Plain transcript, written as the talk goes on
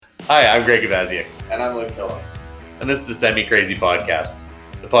Hi, I'm Greg Gavaziak. And I'm Luke Phillips. And this is the Semi Crazy Podcast,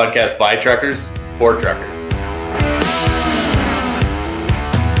 the podcast by truckers, for truckers.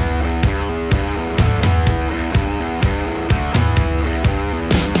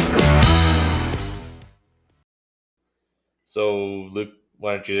 So, Luke,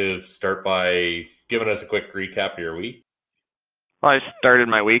 why don't you start by giving us a quick recap of your week? Well, I started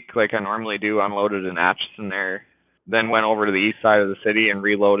my week like I normally do, unloaded in Atchison there, then went over to the east side of the city and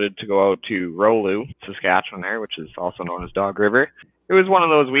reloaded to go out to Rolu, Saskatchewan there, which is also known as Dog River. It was one of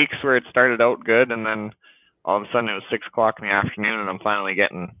those weeks where it started out good, and then all of a sudden it was 6 o'clock in the afternoon, and I'm finally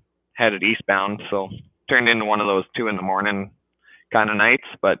getting headed eastbound, so turned into one of those 2 in the morning kind of nights,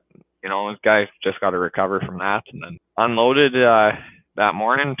 but, you know, this guy just got to recover from that, and then unloaded that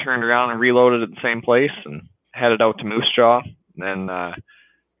morning, turned around and reloaded at the same place, and headed out to Moose Jaw. Then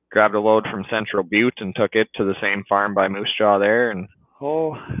grabbed a load from Central Butte and took it to the same farm by Moose Jaw there, and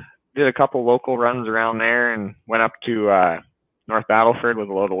did a couple local runs around there, and went up to North Battleford with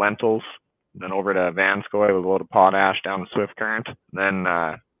a load of lentils, then over to Vanscoy with a load of potash down to Swift Current. Then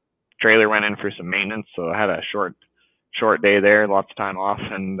trailer went in for some maintenance, so I had a short day there, lots of time off,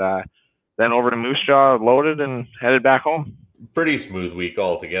 and then over to Moose Jaw, loaded and headed back home. Pretty smooth week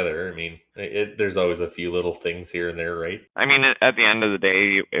altogether. I mean, there's always a few little things here and there, right? I mean, at the end of the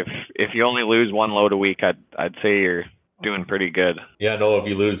day, if you only lose one load a week, I'd say you're doing pretty good. Yeah, no,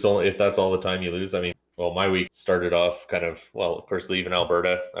 if that's all the time you lose, I mean, well, my week started off of course, leaving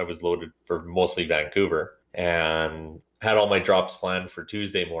Alberta. I was loaded for mostly Vancouver and had all my drops planned for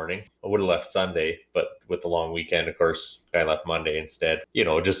Tuesday morning. I would have left Sunday, but with the long weekend, of course, I left Monday instead. You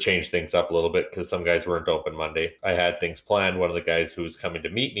know, just changed things up a little bit because some guys weren't open Monday. I had things planned. One of the guys who was coming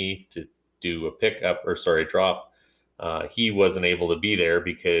to meet me to do a drop, he wasn't able to be there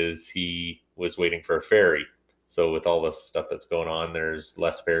because he was waiting for a ferry. So with all the stuff that's going on, there's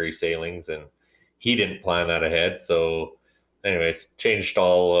less ferry sailings, and he didn't plan that ahead. So anyways, changed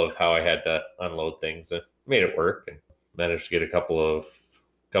all of how I had to unload things and made it work, and managed to get a couple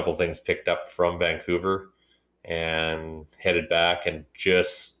things picked up from Vancouver and headed back, and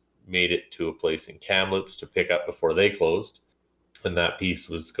just made it to a place in Kamloops to pick up before they closed. And that piece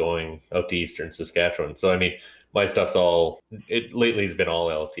was going out to Eastern Saskatchewan. So, I mean, my stuff's lately it's been all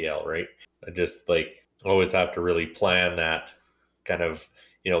LTL, right? I just always have to really plan that kind of,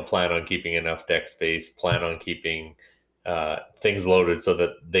 plan on keeping enough deck space, plan on keeping things loaded so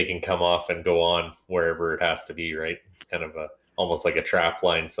that they can come off and go on wherever it has to be, right? It's kind of almost like a trap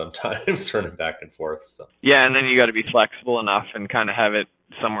line sometimes, running back and forth. So yeah, and then you got to be flexible enough and kind of have it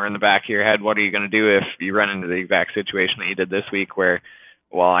somewhere in the back of your head. What are you going to do if you run into the exact situation that you did this week where,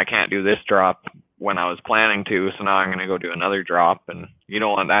 well, I can't do this drop when I was planning to, so now I'm going to go do another drop, and you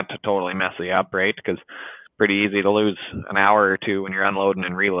don't want that to totally mess you up, right? Because it's pretty easy to lose an hour or two when you're unloading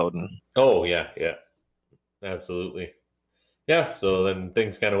and reloading. Oh, yeah, absolutely. Yeah, so then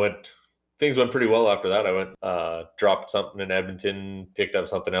things went pretty well after that. I went, dropped something in Edmonton, picked up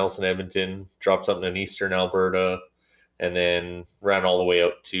something else in Edmonton, dropped something in Eastern Alberta, and then ran all the way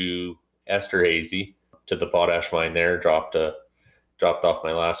out to Esterhazy to the potash mine there, dropped off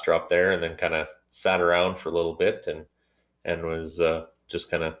my last drop there, and then kind of sat around for a little bit and was just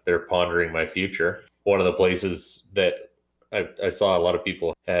kind of there pondering my future. One of the places that I saw a lot of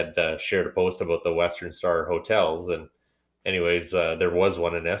people had shared a post about the Western Star hotels, and anyways, there was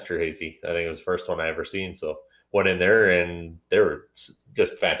one in Esterhazy. I think it was the first one I ever seen. So went in there, and they were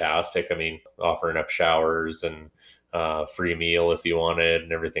just fantastic. I mean, offering up showers and free meal if you wanted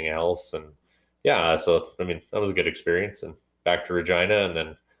and everything else. And yeah, so I mean, that was a good experience. And back to Regina, and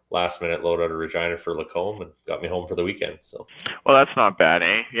then last minute load out of Regina for Lacombe, and got me home for the weekend. So well, that's not bad,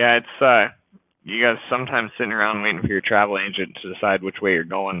 eh? Yeah, it's you guys sometimes sitting around waiting for your travel agent to decide which way you're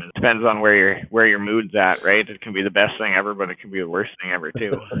going. It depends on where your mood's at, right? It can be the best thing ever, but it can be the worst thing ever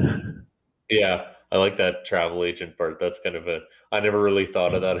too. Yeah, I like that travel agent part. That's kind of I never really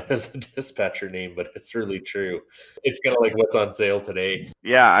thought of that as a dispatcher name, but it's really true. It's kind of like what's on sale today.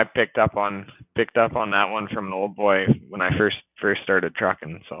 Yeah, I picked up on that one from an old boy when I first started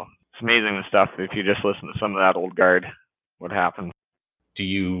trucking. So it's amazing the stuff, if you just listen to some of that old guard, what happens. Do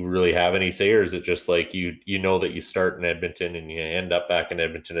you really have any say, or is it just like you know that you start in Edmonton and you end up back in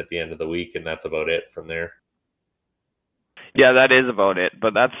Edmonton at the end of the week, and that's about it from there? Yeah, that is about it.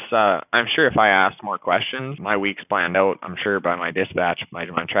 But that's I'm sure if I asked more questions, my week's planned out, I'm sure, by my dispatch, my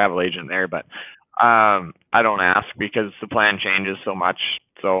travel agent there. But I don't ask because the plan changes so much.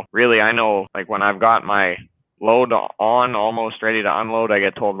 So really, I know, like, when I've got my load on, almost ready to unload, I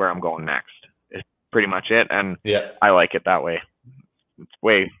get told where I'm going next. It's pretty much it, and yeah, I like it that way.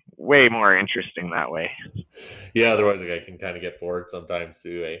 It's way more interesting that way. Yeah, otherwise a guy can kind of get bored sometimes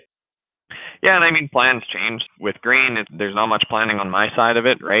too, eh? Yeah, and I mean, plans change. With grain, there's not much planning on my side of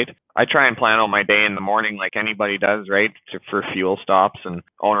it, right? I try and plan out my day in the morning like anybody does, right? For fuel stops and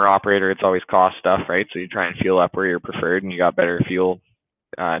owner operator, it's always cost stuff, right? So you try and fuel up where you're preferred and you got better fuel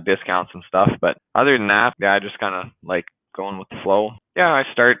discounts and stuff. But other than that, yeah, I just kind of like going with the flow. Yeah, I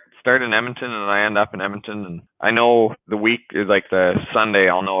start in Edmonton and I end up in Edmonton, and I know the week is like the Sunday.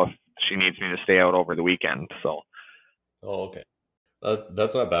 I'll know if she needs me to stay out over the weekend. So Oh, okay.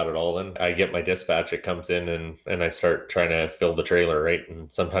 That's not bad at all. Then I get my dispatch, it comes in, and I start trying to fill the trailer, right?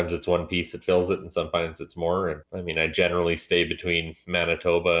 And sometimes it's one piece that fills it, and sometimes it's more. And I mean, I generally stay between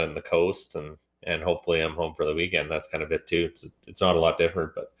Manitoba and the coast, and hopefully I'm home for the weekend. That's kind of it too. It's not a lot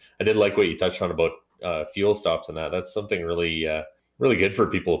different, but I did like what you touched on about fuel stops and that. That's something really really good for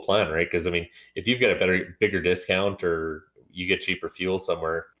people to plan, right? Because I mean, if you've got a bigger discount or you get cheaper fuel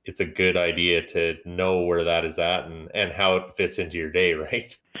somewhere, it's a good idea to know where that is at and how it fits into your day,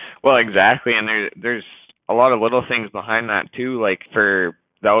 right? well, exactly, and there's a lot of little things behind that too. Like for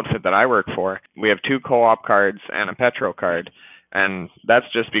the outfit that I work for, we have two co-op cards and a Petro card, and that's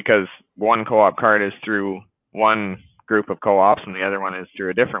just because one co-op card is through one group of co-ops and the other one is through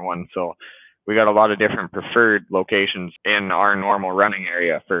a different one. So we got a lot of different preferred locations in our normal running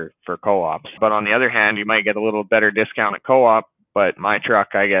area for co-ops. But on the other hand, you might get a little better discount at co-op, but my truck,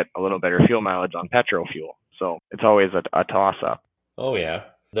 I get a little better fuel mileage on petrol fuel. So it's always a toss up. Oh yeah,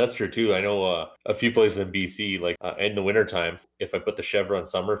 that's true too. I know a few places in BC, like in the wintertime, if I put the Chevron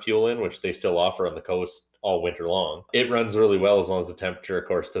summer fuel in, which they still offer on the coast all winter long, it runs really well as long as the temperature, of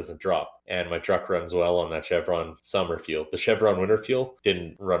course, doesn't drop. And my truck runs well on that Chevron summer fuel. The Chevron winter fuel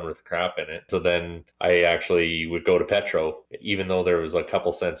didn't run with crap in it. So then I actually would go to Petro, even though there was a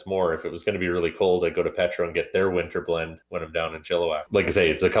couple cents more. If it was going to be really cold, I'd go to Petro and get their winter blend when I'm down in Chilliwack. Like I say,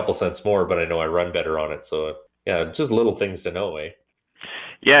 it's a couple cents more, but I know I run better on it. So yeah, just little things to know, eh?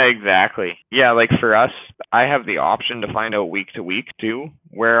 Yeah, exactly. Yeah, like for us, I have the option to find out week to week too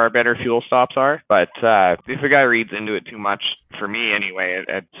where our better fuel stops are. But if a guy reads into it too much, for me anyway,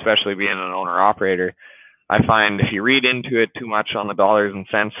 especially being an owner operator, I find if you read into it too much on the dollars and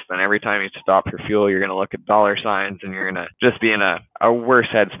cents, then every time you stop for fuel, you're going to look at dollar signs and you're going to just be in a worse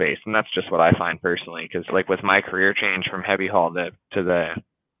headspace. And that's just what I find personally. Because, like, with my career change from heavy haul to the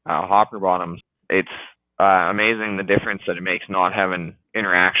hopper bottoms, it's amazing the difference that it makes not having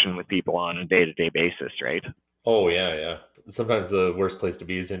interaction with people on a day to day basis, right? Oh yeah, yeah. Sometimes the worst place to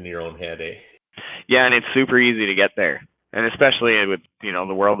be is in your own head, eh? Yeah, and it's super easy to get there. And especially with,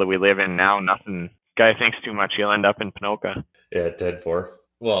 the world that we live in now, nothing, guy thinks too much, he'll end up in Pinoca. Yeah, 10-4.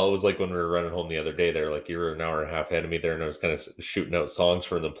 Well, it was like when we were running home the other day there, like you were an hour and a half ahead of me there, and I was kind of shooting out songs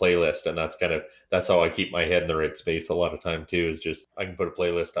from the playlist, and that's how I keep my head in the right space a lot of time too, is just I can put a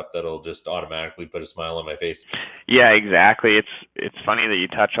playlist up that'll just automatically put a smile on my face. Yeah, exactly. It's funny that you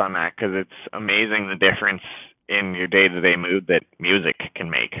touch on that because it's amazing the difference in your day to day mood that music can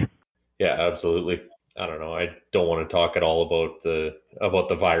make. Yeah, absolutely. I don't know. I don't want to talk at all about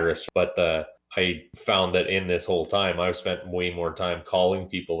the virus, but I found that in this whole time, I've spent way more time calling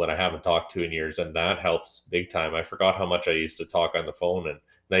people that I haven't talked to in years, and that helps big time. I forgot how much I used to talk on the phone, and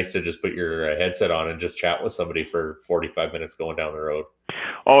nice to just put your headset on and just chat with somebody for 45 minutes going down the road.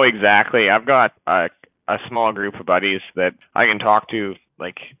 Oh, exactly. I've got a small group of buddies that I can talk to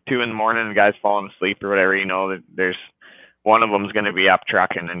like 2 in the morning. The guy's falling asleep or whatever. That there's one of them's going to be up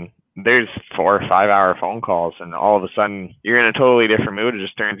trucking, and there's 4 or 5 hour phone calls, and all of a sudden you're in a totally different mood. It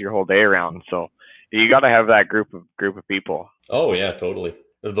just turns your whole day around. So you got to have that group of people. Oh yeah, totally.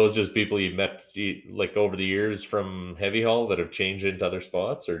 Are those just people you've met like over the years from heavy haul that have changed into other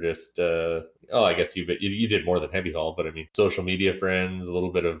spots, or just oh, I guess you did more than heavy haul, but I mean social media friends, a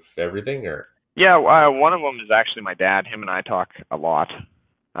little bit of everything, or Yeah, one of them is actually my dad. Him and I talk a lot.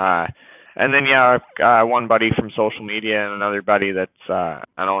 Uh, and then yeah, one buddy from social media and another buddy that's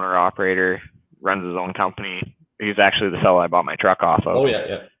an owner operator, runs his own company. He's actually the fellow I bought my truck off of. oh yeah,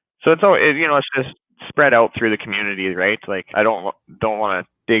 yeah. So it's just spread out through the community, right? Like I don't want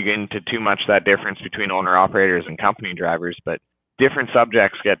to dig into too much that difference between owner operators and company drivers, but different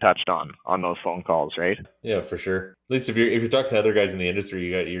subjects get touched on those phone calls, right? Yeah, for sure. At least if you're talking to other guys in the industry,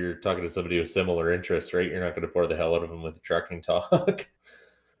 you're talking to somebody with similar interests, right? You're not going to bore the hell out of them with the trucking talk.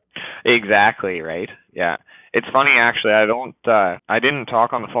 Exactly, right? Yeah. It's funny actually. I didn't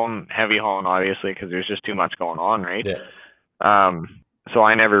talk on the phone heavy hauling obviously because there's just too much going on, right? Yeah. So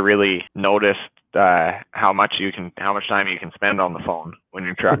I never really noticed how much time you can spend on the phone when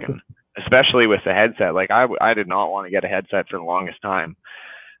you're trucking, especially with the headset. Like I did not want to get a headset for the longest time,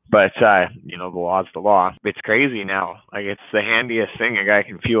 but the law's the law. It's crazy now. Like it's the handiest thing. A guy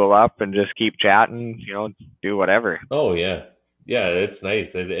can fuel up and just keep chatting. Do whatever. Oh yeah. Yeah, it's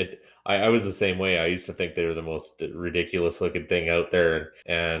nice. I was the same way. I used to think they were the most ridiculous looking thing out there,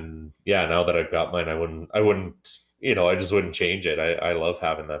 and yeah, now that I've got mine, I wouldn't, I just wouldn't change it. I love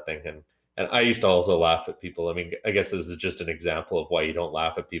having that thing, and I used to also laugh at people. I mean, I guess this is just an example of why you don't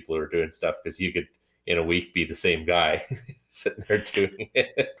laugh at people who are doing stuff, because you could in a week be the same guy sitting there doing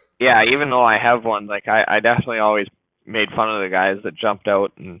it. Yeah, even though I have one, like I definitely always made fun of the guys that jumped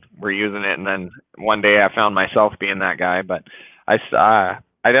out and were using it, and then one day I found myself being that guy. But I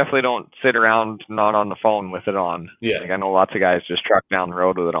definitely don't sit around not on the phone with it on. Yeah. Like I know lots of guys just truck down the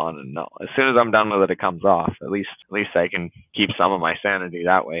road with it on, and no, as soon as I'm done with it, it comes off. At least I can keep some of my sanity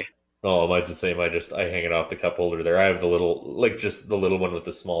that way. Oh, mine's the same. I hang it off the cup holder there. I have the little, like, just the little one with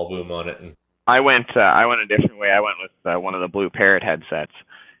the small boom on it, and I went a different way. I went with one of the blue parrot headsets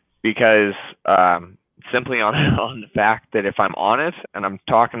because simply on on the fact that if I'm on it and I'm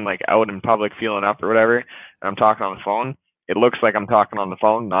talking like out in public, feeling up or whatever, and I'm talking on the phone, it looks like I'm talking on the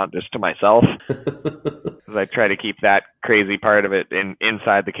phone, not just to myself. Because I try to keep that crazy part of it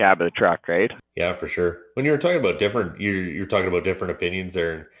inside the cab of the truck, right? Yeah, for sure. When you were talking about you're talking about different opinions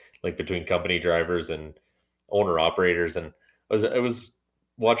there, like between company drivers and owner operators. And I was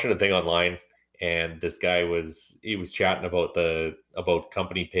watching a thing online, and this guy was chatting about about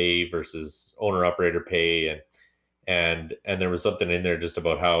company pay versus owner operator pay, and there was something in there just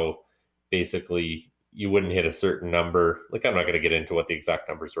about how basically you wouldn't hit a certain number. Like, I'm not going to get into what the exact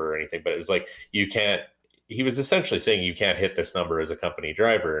numbers were or anything, but it was like you can't. He was essentially saying you can't hit this number as a company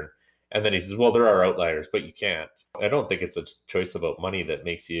driver, and then he says, well, there are outliers, but you can't. I don't think it's a choice about money that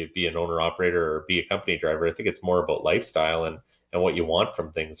makes you be an owner operator or be a company driver. I think it's more about lifestyle and what you want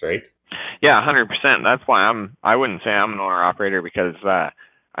from things, right? Yeah, 100%. That's why I wouldn't say I'm an owner operator because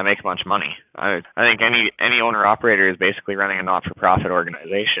I make a bunch of money. I think any owner operator is basically running a not for profit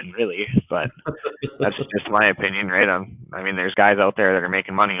organization, really. But that's just my opinion, right? I mean, there's guys out there that are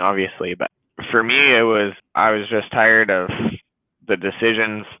making money, obviously, but for me, I was just tired of the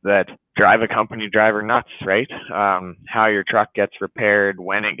decisions that drive a company driver nuts, right? How your truck gets repaired,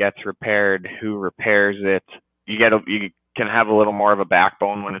 when it gets repaired, who repairs it. You can have a little more of a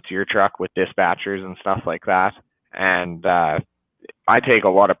backbone when it's your truck with dispatchers and stuff like that. And I take a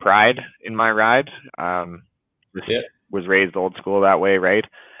lot of pride in my ride. Just Yeah. was raised old school that way, right?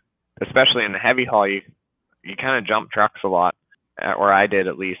 Especially in the heavy haul, you kind of jump trucks a lot, or I did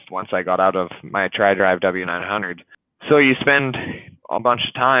at least once I got out of my tri-drive W900. So you spend a bunch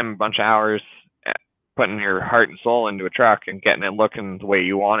of time, a bunch of hours putting your heart and soul into a truck and getting it looking the way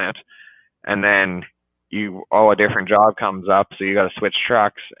you want it. And then a different job comes up, so you got to switch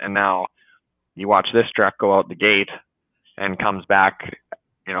trucks. And now you watch this truck go out the gate and comes back,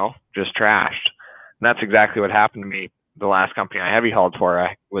 just trashed. And that's exactly what happened to me. The last company I heavy hauled for,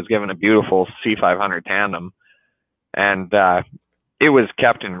 I was given a beautiful C500 tandem, and it was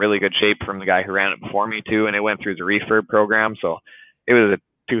kept in really good shape from the guy who ran it before me too, and it went through the refurb program, so it was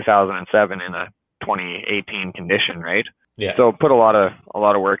a 2007 in a 2018 condition, right? Yeah. So put a lot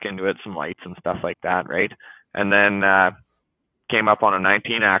of work into it, some lights and stuff like that, right? And then came up on a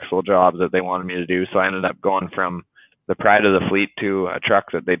 19 axle job that they wanted me to do, so I ended up going from the pride of the fleet to a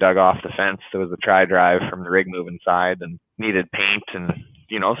truck that they dug off the fence. It was a tri-drive from the rig moving side and needed paint, and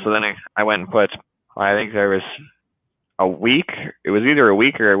so then I went and put, I think there was a week, it was either a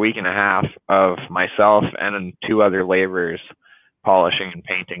week or a week and a half of myself and then two other laborers polishing and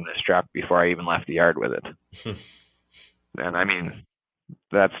painting this truck before I even left the yard with it. And I mean,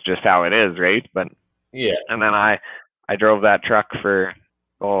 that's just how it is, right? But Yeah. and then I drove that truck for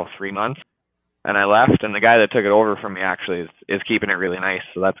 3 months, and I left, and the guy that took it over from me actually is keeping it really nice,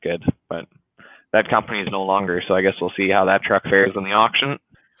 so that's good. But that company is no longer, so I guess we'll see how that truck fares in the auction.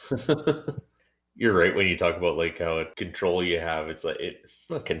 You're right when you talk about like how control you have. It's like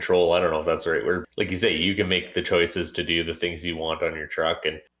not control. I don't know if that's the right word. Like you say, you can make the choices to do the things you want on your truck.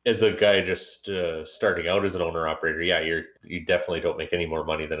 And as a guy just starting out as an owner operator, yeah, you definitely don't make any more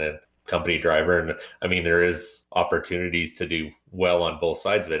money than a company driver. And I mean, there is opportunities to do well on both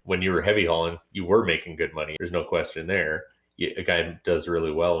sides of it. When you were heavy hauling, you were making good money. There's no question there. A guy does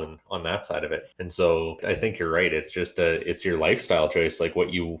really well on that side of it. And so I think you're right. It's just it's your lifestyle choice, like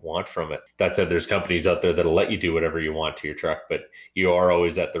what you want from it. That said, there's companies out there that'll let you do whatever you want to your truck, but you are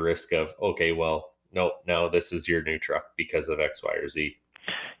always at the risk of, okay, well, no, now this is your new truck because of X, Y, or Z.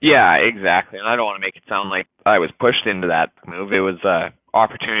 Yeah, exactly. And I don't want to make it sound like I was pushed into that move. It was an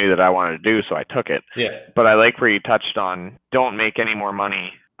opportunity that I wanted to do, so I took it. Yeah. But I like where you touched on don't make any more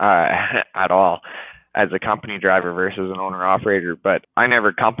money at all as a company driver versus an owner operator. But I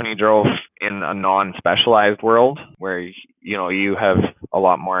never company drove in a non-specialized world where, you know, you have a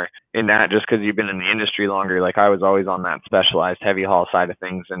lot more in that just because you've been in the industry longer. Like I was always on that specialized heavy haul side of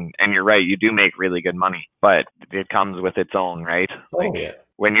things, and you're right, you do make really good money, but it comes with its own, right? Like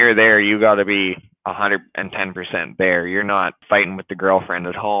when you're there, you got to be 110% there. You're not fighting with the girlfriend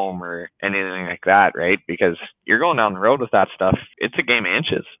at home or anything like that, right? Because you're going down the road with that stuff. It's a game of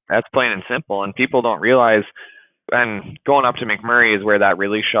inches. That's plain and simple. And people don't realize. And going up to McMurray is where that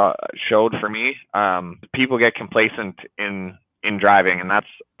really showed for me. People get complacent in driving, and that's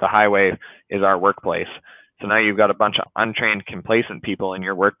the highway is our workplace. So now you've got a bunch of untrained, complacent people in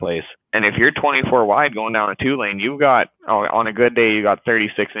your workplace. And if you're 24 wide going down a 2-lane, you've got, on a good day, you got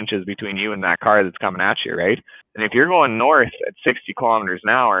 36 inches between you and that car that's coming at you, right? And if you're going north at 60 kilometers an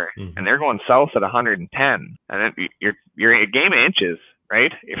hour and they're going south at 110, and you're a game of inches,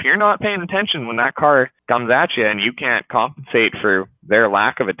 right? If you're not paying attention when that car comes at you and you can't compensate for their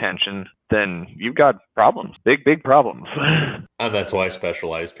lack of attention, then you've got problems, big problems. And that's why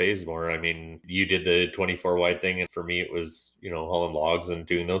specialized pays more. I mean, you did the 24 wide thing, and for me, it was, you know, hauling logs and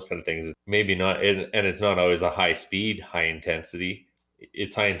doing those kind of things. Maybe not, and it's not always a high speed, high intensity.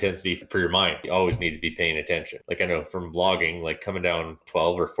 It's high intensity for your mind. You always need to be paying attention. Like I know from logging, like coming down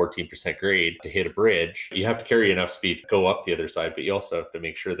 12 or 14% grade to hit a bridge, you have to carry enough speed to go up the other side, but you also have to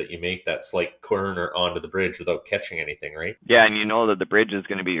make sure that you make that slight corner onto the bridge without catching anything, right? Yeah, and you know that the bridge is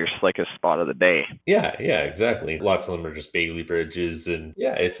going to be your slickest spot of the day. Yeah, exactly. Lots of them are just Bailey bridges, and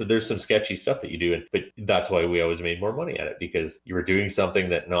there's some sketchy stuff that you do, but that's why we always made more money at it, because you were doing something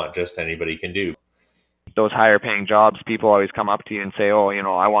that not just anybody can do. Those higher paying jobs, people always come up to you and say, oh, you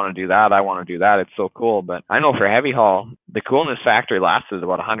know, I want to do that. I want to do that. It's so cool. But I know for heavy haul, the coolness factor lasted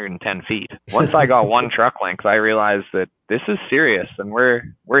about 110 feet. Once I got one truck length, I realized that this is serious and we're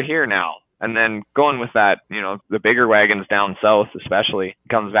here now. And then going with that, you know, the bigger wagons down south especially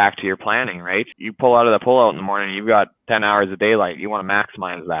comes back to your planning, right? You pull out of the pullout in the morning, you've got 10 hours of daylight. You want to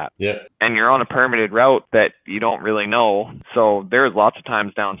maximize that. Yeah. And you're on a permitted route that you don't really know. So there's lots of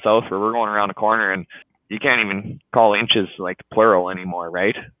times down south where we're going around a corner and you can't even call inches like plural anymore,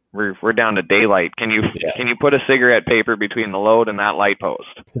 right? We're down to daylight. Can you put a cigarette paper between the load and that light post?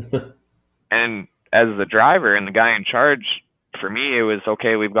 And as the driver and the guy in charge, for me, it was,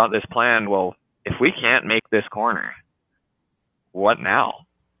 okay, we've got this planned. Well, if we can't make this corner, what now?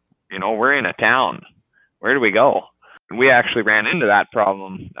 You know, we're in a town. Where do we go? We actually ran into that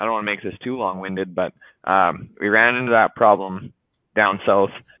problem. I don't want to make this too long-winded, but we ran into that problem down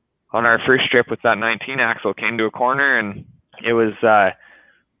south. On our first trip with that 19 axle, came to a corner, and it was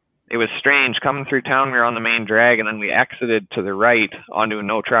strange. Coming through town, we were on the main drag, and then we exited to the right onto a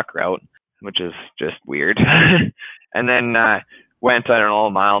no truck route, which is just weird. And then went, I don't know,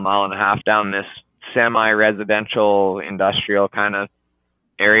 a mile and a half down this semi-residential industrial kind of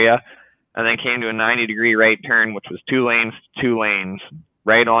area, and then came to a 90-degree right turn, which was 2 lanes,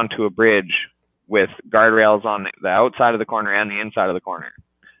 right onto a bridge with guardrails on the outside of the corner and the inside of the corner.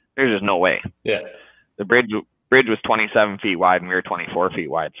 There's just no way. Yeah. The bridge was 27 feet wide and we were 24 feet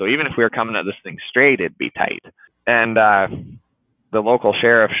wide. So even if we were coming at this thing straight, it'd be tight. And the local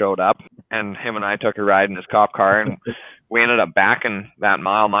sheriff showed up, and him and I took a ride in his cop car, and we ended up backing that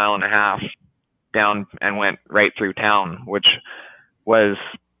mile and a half down and went right through town, which was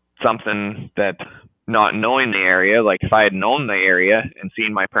something that, not knowing the area, like if I had known the area and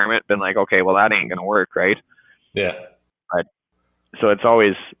seen my permit, been like, okay, well, that ain't going to work, right? Yeah. But so it's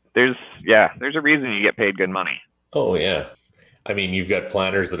always, there's a reason you get paid good money. Oh, yeah. I mean, you've got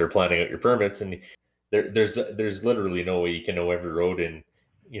planners that are planning out your permits, and there's literally no way you can know every road in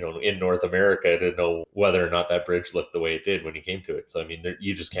North America to know whether or not that bridge looked the way it did when you came to it. So I mean,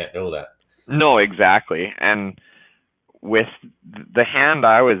 you just can't know that. No, exactly. And with the hand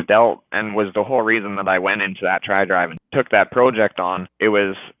I was dealt, and was the whole reason that I went into that tri-drive and took that project on, it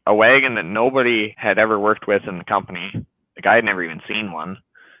was a wagon that nobody had ever worked with in the company. Like I had never even seen one,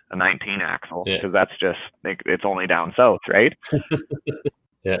 a 19 axle, because that's just, it's only down south, right?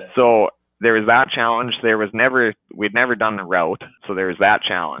 Yeah. So there was that challenge. We'd never done the route, so there was that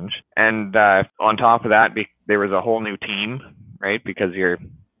challenge. And on top of that, there was a whole new team, right? Because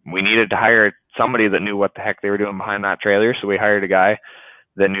we needed to hire somebody that knew what the heck they were doing behind that trailer. So we hired a guy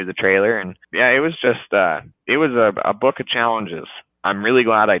that knew the trailer. And yeah, it was just, it was a book of challenges. I'm really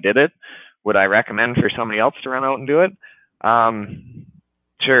glad I did it. Would I recommend for somebody else to run out and do it?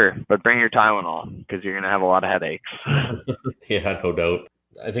 Sure, but bring your Tylenol, because you're going to have a lot of headaches. Yeah, no doubt.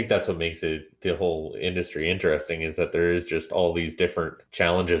 I think that's what makes the whole industry interesting, is that there is just all these different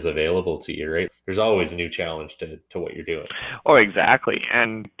challenges available to you, right? There's always a new challenge to what you're doing. Oh, exactly.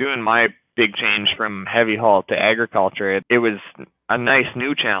 And doing my big change from heavy haul to agriculture. It was a nice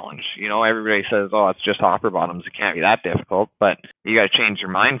new challenge. Everybody says, "Oh, it's just hopper bottoms. It can't be that difficult." But you got to change your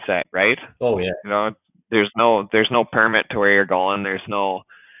mindset, right? Oh yeah. There's no permit to where you're going. There's no,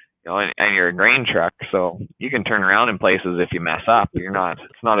 and you're a grain truck, so you can turn around in places if you mess up.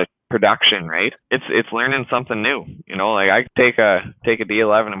 It's not a production, right? It's learning something new. Like I could take a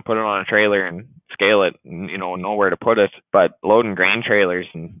D11 and put it on a trailer and scale it, and know where to put it. But loading grain trailers,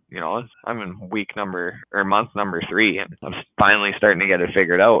 and I'm in month number 3, and I'm finally starting to get it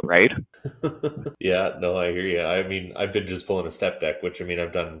figured out, right? Yeah, no, I hear you. I mean, I've been just pulling a step deck, which I mean,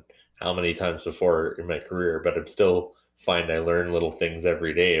 I've done how many times before in my career, but I'm still find I learn little things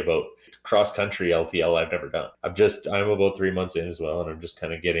every day about cross country LTL I've never done. I'm about 3 months in as well, and I'm just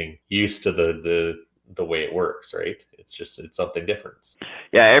kind of getting used to the way it works, right? It's something different.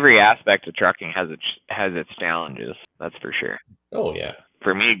 Yeah, every aspect of trucking has its challenges. That's for sure. Oh yeah.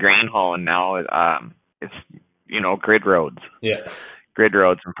 For me, grain hauling now, it's grid roads. Yeah. Grid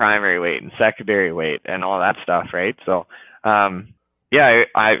roads and primary weight and secondary weight and all that stuff, right? So, yeah,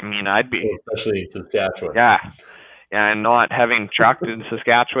 I mean, I'd be, Well, especially in Saskatchewan. yeah, and not having trucked in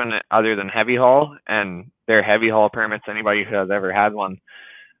Saskatchewan other than heavy haul, and their heavy haul permits. Anybody who has ever had one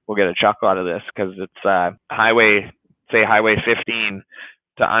will get a chuckle out of this, because it's highway 15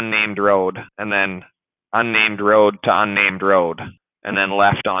 to unnamed road, and then unnamed road to unnamed road, and then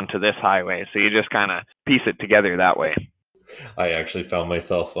left onto this highway. So you just kind of piece it together that way. I actually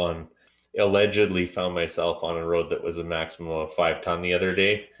allegedly found myself on a road that was a maximum of 5 ton the other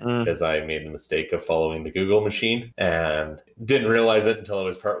day, because I made the mistake of following the Google machine and didn't realize it until I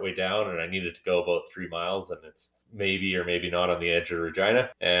was partway down, and I needed to go about 3 miles, and it's maybe or maybe not on the edge of Regina,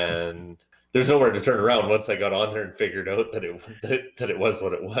 and there's nowhere to turn around once I got on there and figured out that it was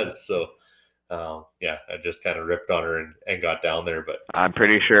what it was. So yeah, I just kind of ripped on her and got down there. But I'm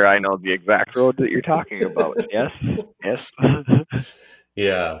pretty sure I know the exact road that you're talking about. Yes, yes.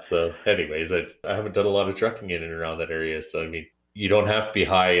 yeah. So, anyways, I haven't done a lot of trucking in and around that area. So, I mean, you don't have to be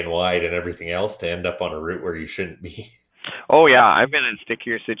high and wide and everything else to end up on a route where you shouldn't be. Oh yeah, I've been in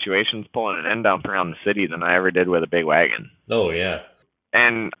stickier situations pulling an end dump around the city than I ever did with a big wagon. Oh yeah.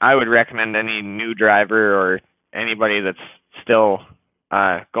 And I would recommend any new driver or anybody that's still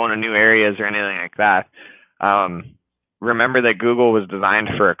going to new areas or anything like that. Remember that Google was designed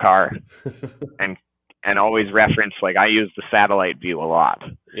for a car, and always reference, like, I use the satellite view a lot.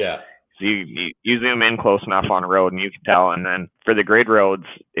 Yeah. So you zoom in close enough on a road and you can tell. And then for the grid roads,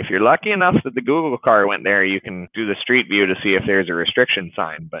 if you're lucky enough that the Google car went there, you can do the street view to see if there's a restriction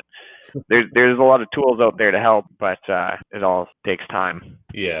sign. But there's a lot of tools out there to help, but it all takes time.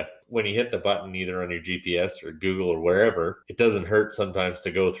 Yeah. When you hit the button either on your GPS or Google or wherever, it doesn't hurt sometimes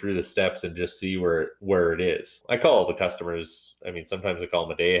to go through the steps and just see where it is. I call the customers. I mean, sometimes I call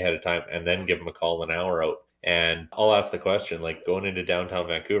them a day ahead of time and then give them a call an hour out. And I'll ask the question, like going into downtown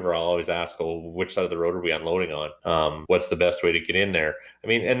Vancouver, I'll always ask, well, which side of the road are we unloading on? What's the best way to get in there? I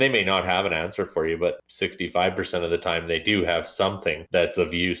mean, and they may not have an answer for you, but 65% of the time they do have something that's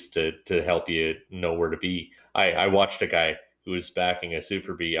of use to help you know where to be. I watched a guy who was backing a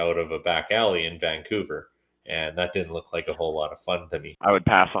Super Bee out of a back alley in Vancouver, and that didn't look like a whole lot of fun to me. I would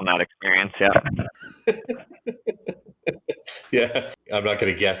pass on that experience, yeah. Yeah, I'm not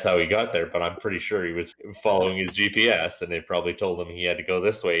going to guess how he got there, but I'm pretty sure he was following his GPS, and they probably told him he had to go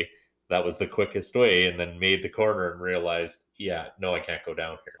this way. That was the quickest way, and then made the corner and realized, yeah, no, I can't go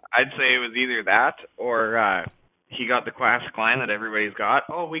down here. I'd say it was either that or he got the classic line that everybody's got.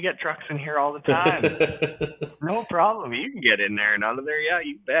 Oh, we get trucks in here all the time. No problem. You can get in there and out of there. Yeah,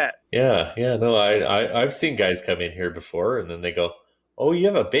 you bet. Yeah, no, I've seen guys come in here before, and then they go, "Oh, you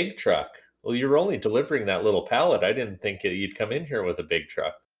have a big truck. Well, you're only delivering that little pallet. I didn't think you'd come in here with a big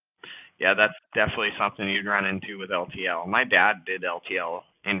truck." Yeah, that's definitely something you'd run into with LTL. My dad did LTL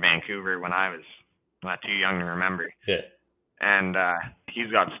in Vancouver when I was not too young to remember. Yeah. And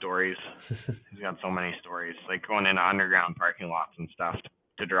he's got stories. He's got so many stories, like going into underground parking lots and stuff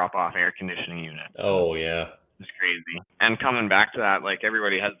to drop off air conditioning units. Oh yeah. It's crazy. And coming back to that, like,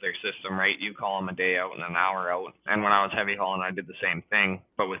 everybody has their system, right? You call them a day out and an hour out. And when I was heavy hauling, I did the same thing.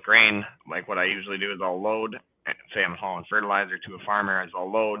 But with grain, like, what I usually do is I'll load, say I'm hauling fertilizer to a farmer,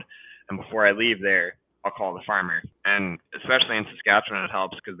 I'll load, and before I leave there, I'll call the farmer. And especially in Saskatchewan, it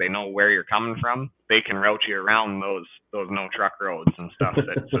helps because they know where you're coming from. They can route you around those no truck roads and stuff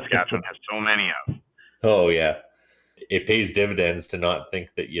that Saskatchewan has so many of. Oh yeah. It pays dividends to not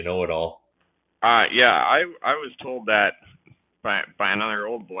think that you know it all. Yeah, I was told that by another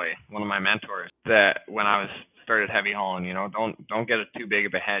old boy, one of my mentors, that when I was started heavy hauling, don't get it too big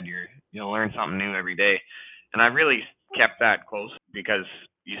of a head. You'll learn something new every day, and I really kept that close because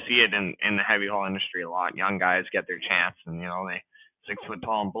you see it in the heavy haul industry a lot. Young guys get their chance, and they 6 foot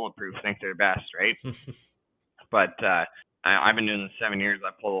tall and bulletproof think they're best, right? But I've been doing this 7 years.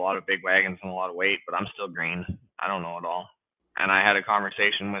 I pulled a lot of big wagons and a lot of weight, but I'm still green. I don't know it all. And I had a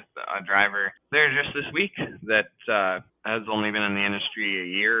conversation with a driver there just this week that has only been in the industry a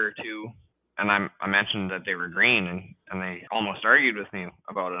year or two. And I mentioned that they were green, and they almost argued with me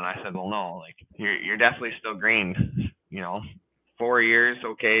about it. And I said, well, no, like you're definitely still green. 4 years,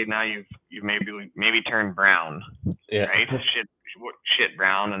 okay. Now you've maybe turned brown, Yeah. right? Shit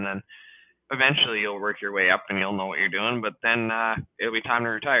brown, and then eventually you'll work your way up and you'll know what you're doing. But then it'll be time to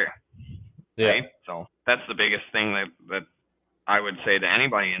retire, Yeah. right? So that's the biggest thing that I would say to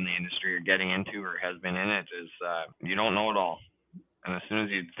anybody in the industry or getting into or has been in it is you don't know it all. And as soon as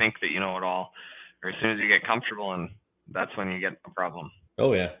you think that you know it all, or as soon as you get comfortable, and that's when you get a problem.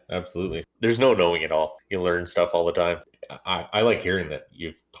 Oh yeah, absolutely. There's no knowing it all. You learn stuff all the time. I like hearing that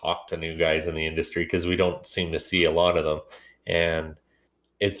you've talked to new guys in the industry because we don't seem to see a lot of them. And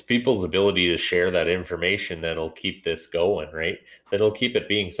it's people's ability to share that information that'll keep this going, right? That'll keep it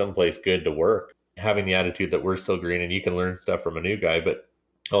being someplace good to work. Having the attitude that we're still green and you can learn stuff from a new guy, but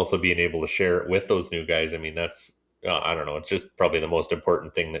also being able to share it with those new guys. I mean, that's, I don't know, it's just probably the most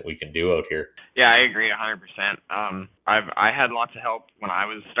important thing that we can do out here. Yeah, I agree 100%. I had lots of help when I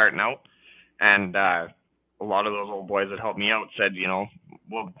was starting out, and a lot of those old boys that helped me out said,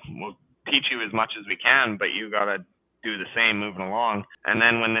 we'll teach you as much as we can, but you gotta do the same moving along. And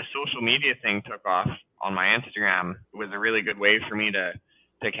then when this social media thing took off on my Instagram, it was a really good way for me to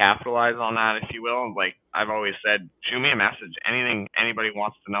capitalize on that, if you will. Like I've always said, shoot me a message. Anything anybody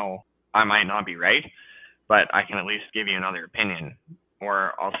wants to know, I might not be right, but I can at least give you another opinion.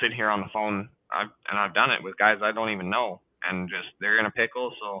 Or I'll sit here on the phone, and I've done it with guys I don't even know, and just they're in a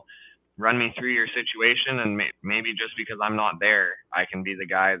pickle. So run me through your situation, and maybe just because I'm not there, I can be the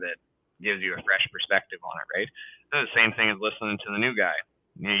guy that gives you a fresh perspective on it, right? It's the same thing as listening to the new guy.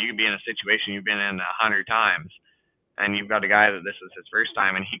 You can be in a situation you've been in 100 times, and you've got a guy that this is his first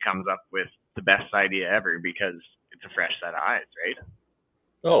time, and he comes up with the best idea ever because it's a fresh set of eyes, right?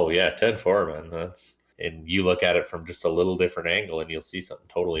 Oh yeah, 10-4, man. And you look at it from just a little different angle and you'll see something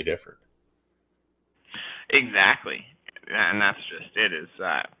totally different. Exactly. And that's just it, is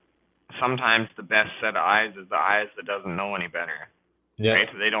sometimes the best set of eyes is the eyes that doesn't know any better. Yeah. Right?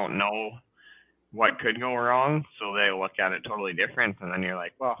 They don't know what could go wrong, so they look at it totally different, and then you're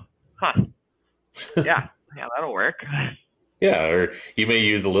like, well, yeah, that'll work. Yeah, or you may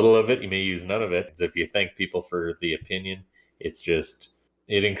use a little of it, you may use none of it. If you thank people for the opinion, it's just,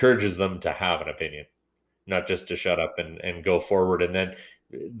 it encourages them to have an opinion, not just to shut up and go forward. And then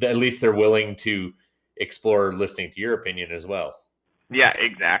at least they're willing to explore listening to your opinion as well. Yeah,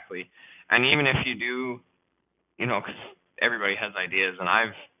 exactly. And even if you do, because everybody has ideas, and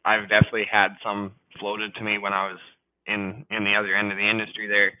I've definitely had some floated to me when I was in the other end of the industry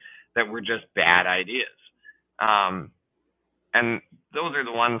there that were just bad ideas. And those are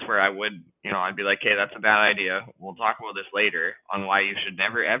the ones where I would, I'd be like, hey, that's a bad idea. We'll talk about this later on why you should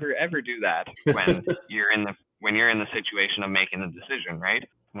never, ever, ever do that when you're in the situation of making a decision, right?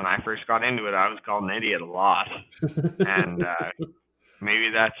 When I first got into it, I was called an idiot a lot, and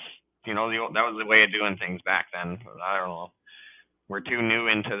maybe that's, that was the way of doing things back then. I don't know. We're too new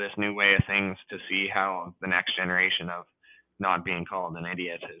into this new way of things to see how the next generation of not being called an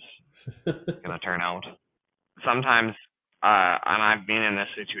idiot is going to turn out. Sometimes, and I've been in this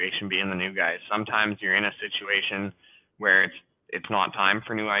situation being the new guy, sometimes you're in a situation where it's not time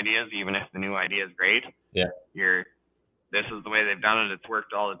for new ideas, even if the new idea is great. Yeah. This is the way they've done it. It's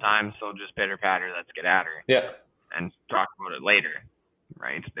worked all the time. So just pitter patter, let's get at her. Yeah. And talk about it later,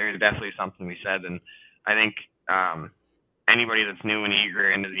 right? There's definitely something to be said. And I think anybody that's new and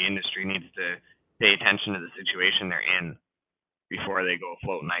eager into the industry needs to pay attention to the situation they're in before they go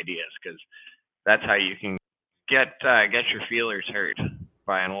floating ideas, because that's how you can get your feelers hurt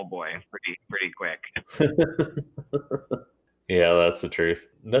by an old boy pretty quick. Yeah, that's the truth.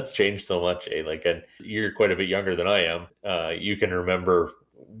 That's changed so much, eh? Like, and you're quite a bit younger than I am. You can remember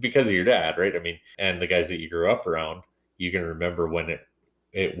because of your dad, right? I mean, and the guys that you grew up around, you can remember when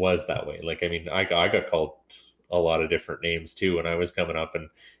it was that way. Like, I mean, I got called a lot of different names too when I was coming up, and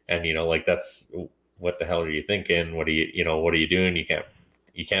like, that's, what the hell are you thinking? What are you doing? You can't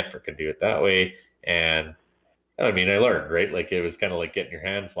freaking do it that way. And I mean, I learned, right? Like, it was kind of like getting your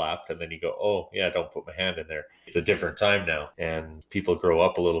hand slapped, and then you go, oh, yeah, don't put my hand in there. It's a different time now, and people grow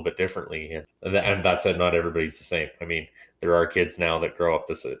up a little bit differently. And that's it. Not everybody's the same. I mean, there are kids now that grow up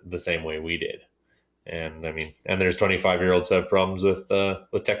the same way we did. And I mean, and there's 25-year-olds that have problems with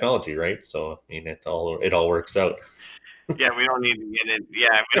technology, right? So, I mean, it all works out. Yeah, we don't need to get in.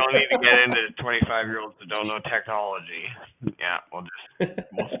 Yeah, we don't need to get into 25-year-olds that don't know technology. Yeah,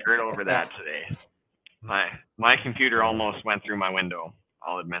 we'll skirt over that today. My computer almost went through my window.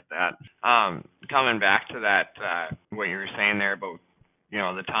 I'll admit that. Coming back to that, what you were saying there about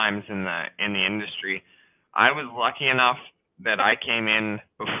the times in the industry, I was lucky enough that I came in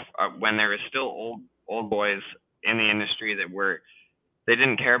when there was still old boys in the industry they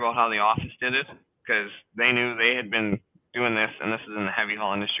didn't care about how the office did it because they knew they had been doing this, and this is in the heavy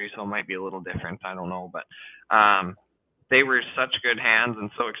haul industry, so it might be a little different. I don't know, but they were such good hands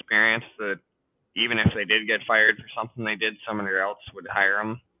and so experienced that even if they did get fired for something they did, somebody else would hire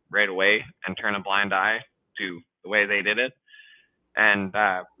them right away and turn a blind eye to the way they did it. And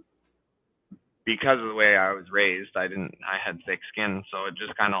because of the way I was raised, I had thick skin, so it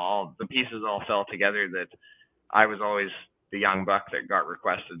just kind of all the pieces all fell together that I was always the young buck that got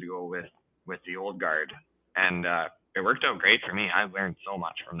requested to go with the old guard, and it worked out great for me. I learned so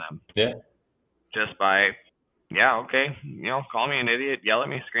much from them. Yeah. Just by, yeah, okay, call me an idiot, yell at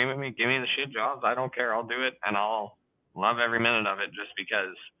me, scream at me, give me the shit jobs. I don't care. I'll do it, and I'll love every minute of it just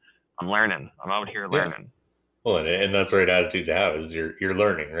because I'm learning. I'm out here Yeah. learning. Well, and that's the right attitude to have is you're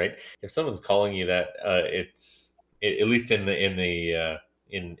learning, right? If someone's calling you that, at least in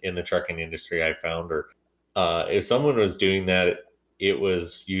the trucking industry, I found, or if someone was doing that, it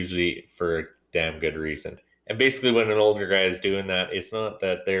was usually for a damn good reason. And basically, when an older guy is doing that, it's not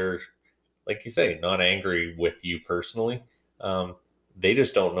that they're, like you say, not angry with you personally. Um, they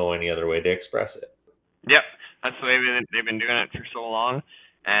just don't know any other way to express it. Yep, that's the way they've been doing it for so long,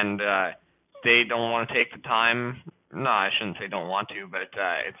 and they don't want to take the time. No, I shouldn't say don't want to, but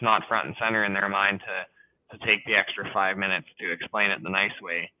it's not front and center in their mind to take the extra 5 minutes to explain it the nice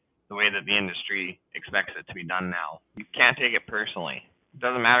way, the way that the industry expects it to be done now. You can't take it personally. It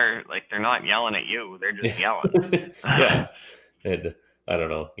doesn't matter. Like they're not yelling at you; they're just yelling. Yeah. And I don't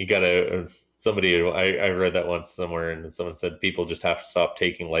know. You gotta somebody. I read that once somewhere, and someone said people just have to stop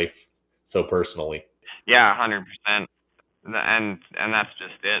taking life so personally. Yeah, 100%. And that's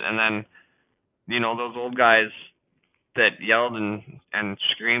just it. And then those old guys that yelled and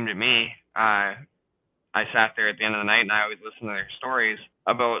screamed at me. I sat there at the end of the night and I always listened to their stories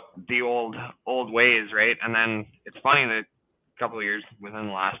about the old ways, right? And then it's funny that a couple of years within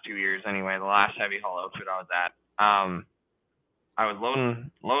the last 2 years anyway, the last heavy haul outfit I was at, I was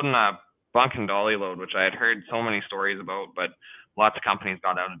loading a bunk and dolly load, which I had heard so many stories about, but lots of companies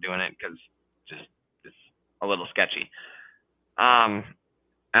got out of doing it because just it's a little sketchy. Um,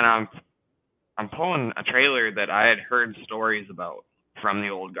 and I'm pulling a trailer that I had heard stories about from the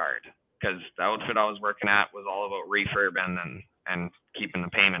old guard because the outfit I was working at was all about refurbing and keeping the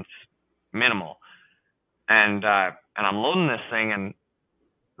payments minimal. And I'm loading this thing, and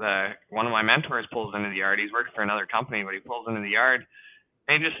one of my mentors pulls into the yard. He's working for another company, but he pulls into the yard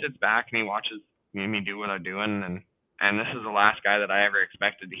and he just sits back and he watches me do what I'm doing. And this is the last guy that I ever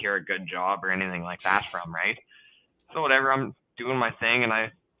expected to hear a good job or anything like that from, right? So whatever, I'm doing my thing and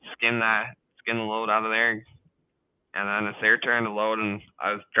I skin the load out of there, and then it's their turn to load, and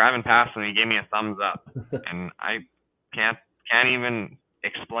I was driving past and he gave me a thumbs up, and I can't even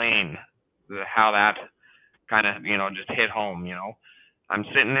explain how that kind of just hit home. I'm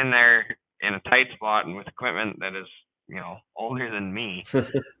sitting in there in a tight spot and with equipment that is older than me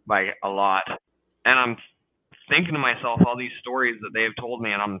by a lot, and I'm thinking to myself all these stories that they have told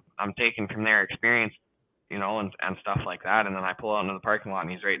me, and I'm taking from their experience, and stuff like that. And then I pull out into the parking lot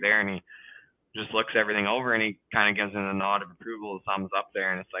and he's right there, and he just looks everything over and he kind of gives it a nod of approval, a thumbs up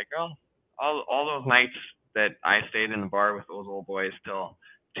there. And it's like, oh, all those nights that I stayed in the bar with those old boys till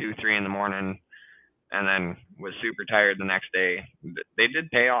 2, 3 in the morning, and then was super tired the next day, they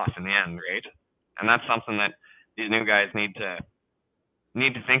did pay off in the end, right? And that's something that these new guys need to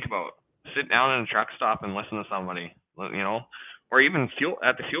think about. Sit down in a truck stop and listen to somebody, or even fuel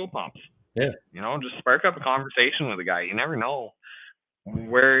at the fuel pumps. Yeah. Just spark up a conversation with a guy. You never know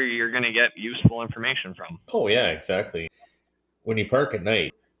where you're going to get useful information from. Oh yeah, exactly. When you park at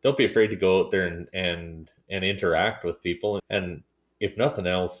night, don't be afraid to go out there and interact with people. And if nothing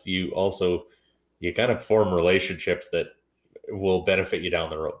else, you kind of form relationships that will benefit you down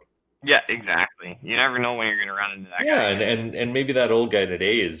the road. Yeah, exactly. You never know when you're going to run into that Yeah, guy again. and maybe that old guy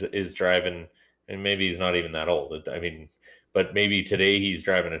today is driving, and maybe he's not even that old. I mean, but maybe today he's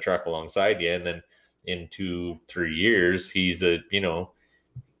driving a truck alongside you, and then in 2, 3 years he's a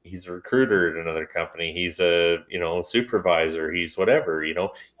recruiter at another company. He's a supervisor. He's whatever. You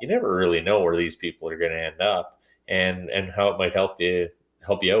never really know where these people are going to end up, and how it might help you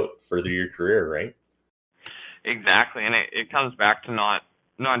out further your career, right? Exactly, and it comes back to not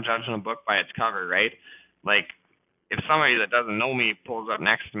judging a book by its cover, right? Like if somebody that doesn't know me pulls up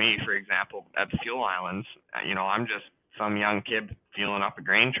next to me, for example, at the fuel islands, I'm just some young kid fueling up a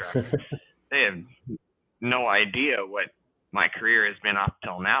grain truck. They have no idea what my career has been up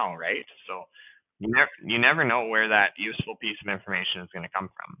till now, right? So you never know where that useful piece of information is going to come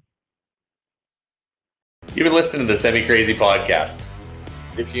from. You've been listening to the Semi Crazy Podcast.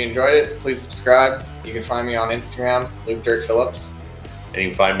 If you enjoyed it, please subscribe. You can find me on Instagram, Luke Dirk Phillips. And you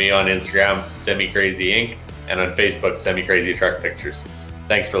can find me on Instagram, Semi Crazy Inc., and on Facebook, Semi Crazy Truck Pictures.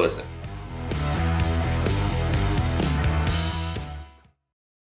 Thanks for listening.